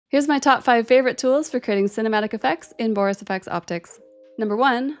Here's my top 5 favorite tools for creating cinematic effects in BorisFX Optics. Number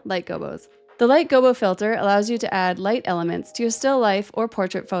 1. Light Gobos. The Light Gobo filter allows you to add light elements to your still life or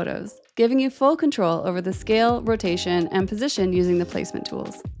portrait photos, giving you full control over the scale, rotation, and position using the placement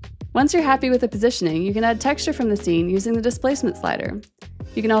tools. Once you're happy with the positioning, you can add texture from the scene using the displacement slider.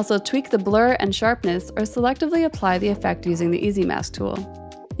 You can also tweak the blur and sharpness or selectively apply the effect using the Easy Mask tool.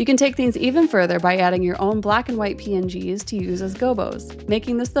 You can take things even further by adding your own black and white PNGs to use as gobos,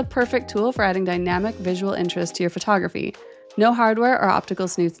 making this the perfect tool for adding dynamic visual interest to your photography. No hardware or optical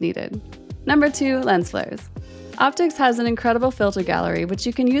snoots needed. Number 2. Lens flares. Optics has an incredible filter gallery which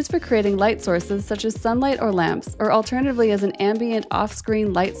you can use for creating light sources such as sunlight or lamps, or alternatively as an ambient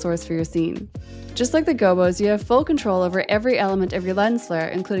off-screen light source for your scene. Just like the gobos, you have full control over every element of your lens flare,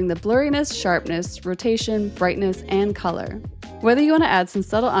 including the blurriness, sharpness, rotation, brightness, and color. Whether you want to add some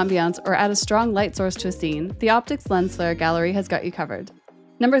subtle ambiance or add a strong light source to a scene, the Optics lens flare gallery has got you covered.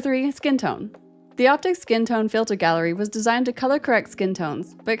 Number 3. Skin tone. The Optics Skin Tone Filter Gallery was designed to color correct skin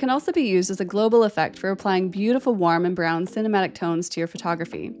tones, but it can also be used as a global effect for applying beautiful warm and brown cinematic tones to your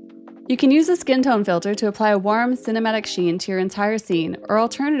photography. You can use a skin tone filter to apply a warm cinematic sheen to your entire scene, or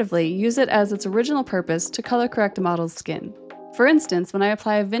alternatively, use it as its original purpose to color correct a model's skin. For instance, when I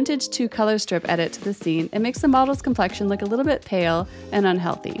apply a vintage 2 color strip edit to the scene, it makes the model's complexion look a little bit pale and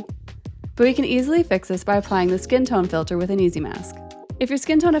unhealthy. But we can easily fix this by applying the skin tone filter with an Easy Mask. If your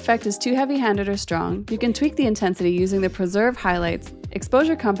skin tone effect is too heavy-handed or strong, you can tweak the intensity using the Preserve highlights,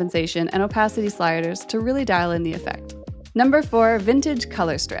 exposure compensation, and opacity sliders to really dial in the effect. Number 4. Vintage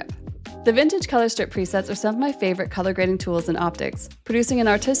color strip. The vintage color strip presets are some of my favorite color grading tools in optics, producing an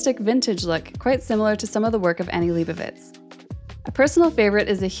artistic vintage look quite similar to some of the work of Annie Leibovitz. A personal favorite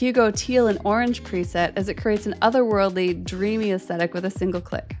is the Hugo Teal and Orange preset, as it creates an otherworldly, dreamy aesthetic with a single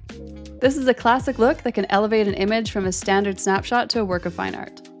click. This is a classic look that can elevate an image from a standard snapshot to a work of fine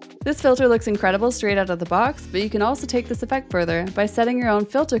art. This filter looks incredible straight out of the box, but you can also take this effect further by setting your own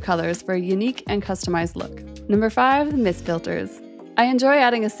filter colors for a unique and customized look. Number 5. Mist filters. I enjoy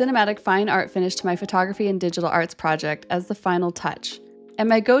adding a cinematic fine art finish to my photography and digital arts project as the final touch, and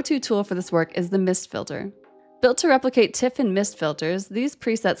my go-to tool for this work is the mist filter. Built to replicate TIFF and mist filters, these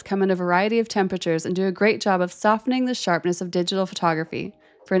presets come in a variety of temperatures and do a great job of softening the sharpness of digital photography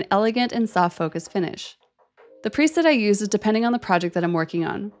for an elegant and soft focus finish. The preset I use is depending on the project that I'm working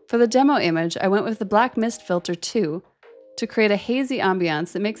on. For the demo image, I went with the Black Mist Filter 2 to create a hazy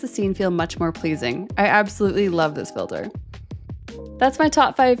ambiance that makes the scene feel much more pleasing. I absolutely love this filter. That's my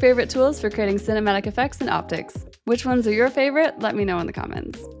top 5 favorite tools for creating cinematic effects in optics. Which ones are your favorite? Let me know in the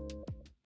comments.